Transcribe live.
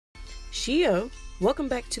Shio, welcome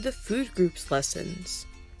back to the food groups lessons.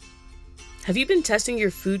 Have you been testing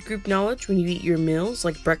your food group knowledge when you eat your meals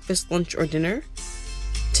like breakfast, lunch, or dinner?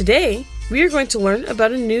 Today, we are going to learn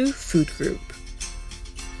about a new food group.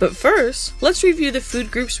 But first, let's review the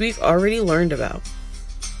food groups we've already learned about.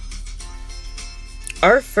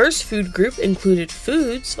 Our first food group included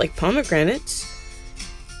foods like pomegranates,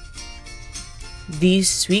 these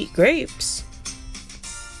sweet grapes,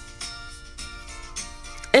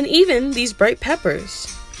 and even these bright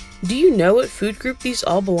peppers. Do you know what food group these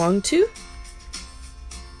all belong to?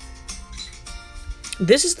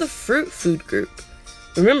 This is the fruit food group.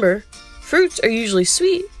 Remember, fruits are usually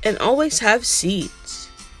sweet and always have seeds.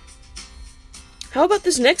 How about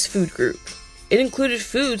this next food group? It included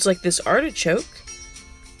foods like this artichoke,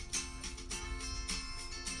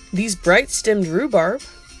 these bright-stemmed rhubarb,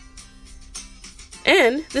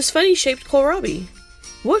 and this funny-shaped kohlrabi.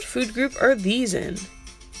 What food group are these in?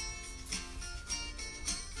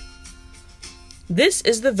 This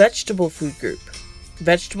is the vegetable food group.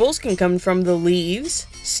 Vegetables can come from the leaves,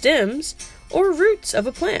 stems, or roots of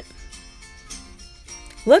a plant.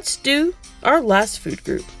 Let's do our last food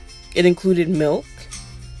group. It included milk,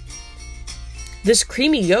 this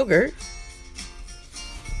creamy yogurt,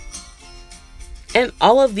 and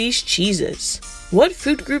all of these cheeses. What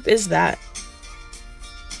food group is that?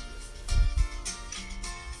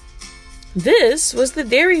 This was the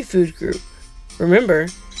dairy food group. Remember,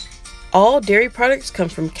 all dairy products come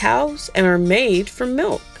from cows and are made from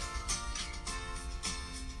milk.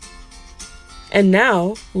 And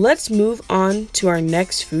now, let's move on to our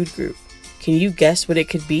next food group. Can you guess what it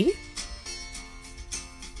could be?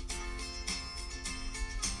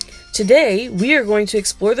 Today, we are going to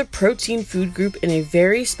explore the protein food group in a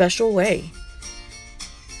very special way.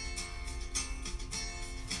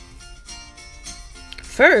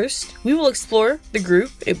 First, we will explore the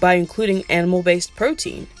group by including animal-based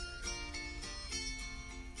protein.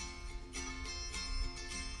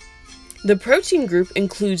 The protein group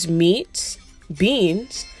includes meats,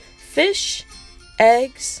 beans, fish,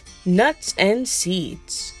 eggs, nuts, and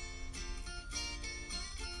seeds.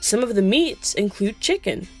 Some of the meats include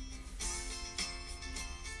chicken,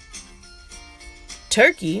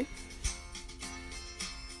 turkey,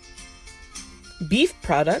 beef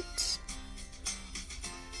products,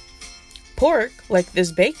 pork like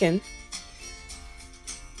this bacon,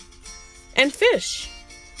 and fish.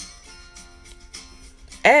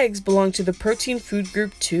 Eggs belong to the protein food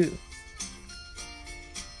group too.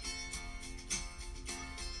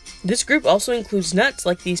 This group also includes nuts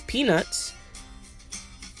like these peanuts,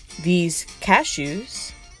 these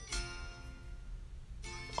cashews,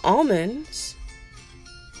 almonds,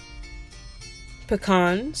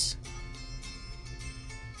 pecans,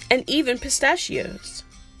 and even pistachios.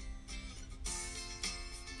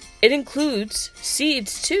 It includes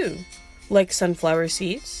seeds too, like sunflower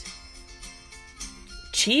seeds,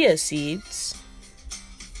 Chia Seeds,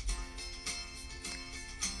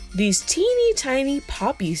 these teeny tiny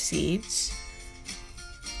poppy seeds,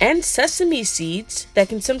 and sesame seeds that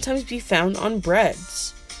can sometimes be found on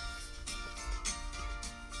breads.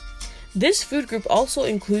 This food group also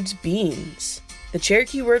includes beans. The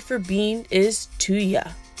Cherokee word for bean is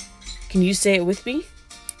tuya. Can you say it with me?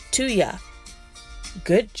 Tuya.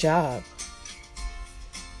 Good job.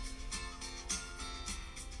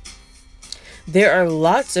 There are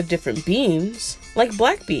lots of different beans, like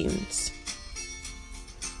black beans,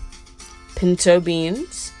 pinto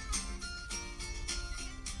beans,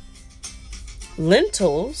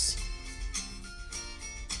 lentils,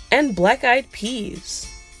 and black-eyed peas.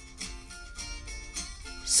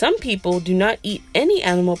 Some people do not eat any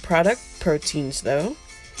animal product proteins though.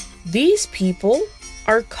 These people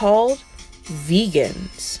are called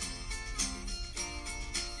vegans.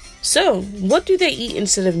 So, what do they eat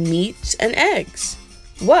instead of meats and eggs?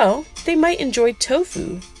 Well, they might enjoy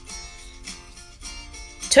tofu.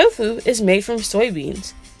 Tofu is made from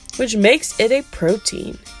soybeans, which makes it a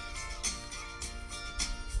protein.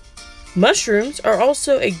 Mushrooms are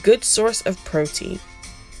also a good source of protein.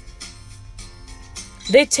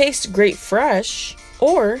 They taste great fresh,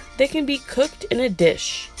 or they can be cooked in a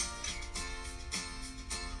dish.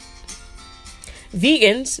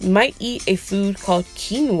 Vegans might eat a food called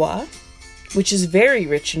quinoa, which is very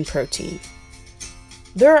rich in protein.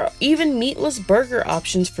 There are even meatless burger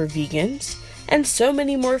options for vegans, and so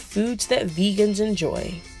many more foods that vegans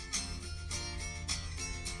enjoy.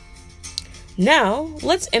 Now,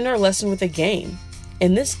 let's end our lesson with a game.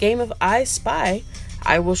 In this game of I Spy,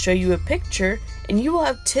 I will show you a picture, and you will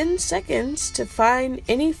have 10 seconds to find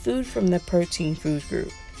any food from the protein food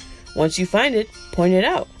group. Once you find it, point it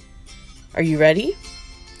out. Are you ready?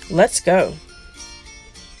 Let's go.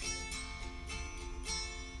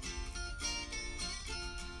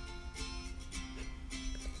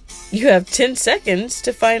 You have 10 seconds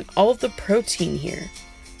to find all of the protein here.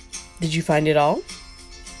 Did you find it all?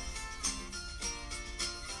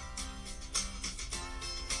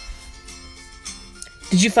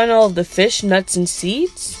 Did you find all of the fish, nuts, and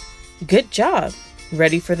seeds? Good job.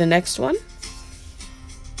 Ready for the next one?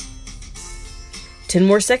 10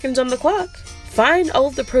 more seconds on the clock. Find all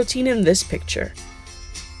of the protein in this picture.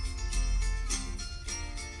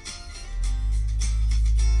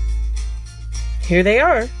 Here they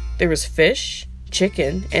are. There was fish,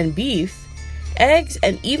 chicken, and beef, eggs,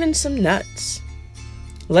 and even some nuts.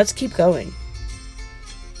 Let's keep going.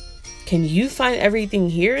 Can you find everything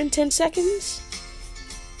here in 10 seconds?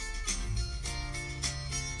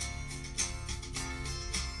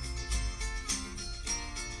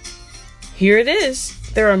 Here it is.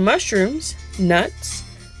 There are mushrooms, nuts,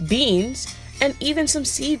 beans, and even some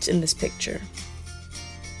seeds in this picture.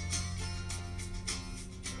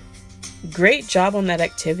 Great job on that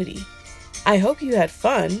activity. I hope you had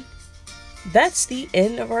fun. That's the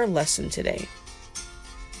end of our lesson today.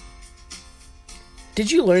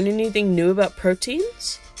 Did you learn anything new about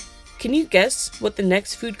proteins? Can you guess what the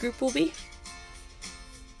next food group will be?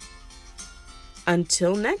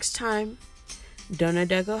 Until next time, Dona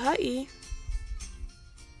Dago Ha'i.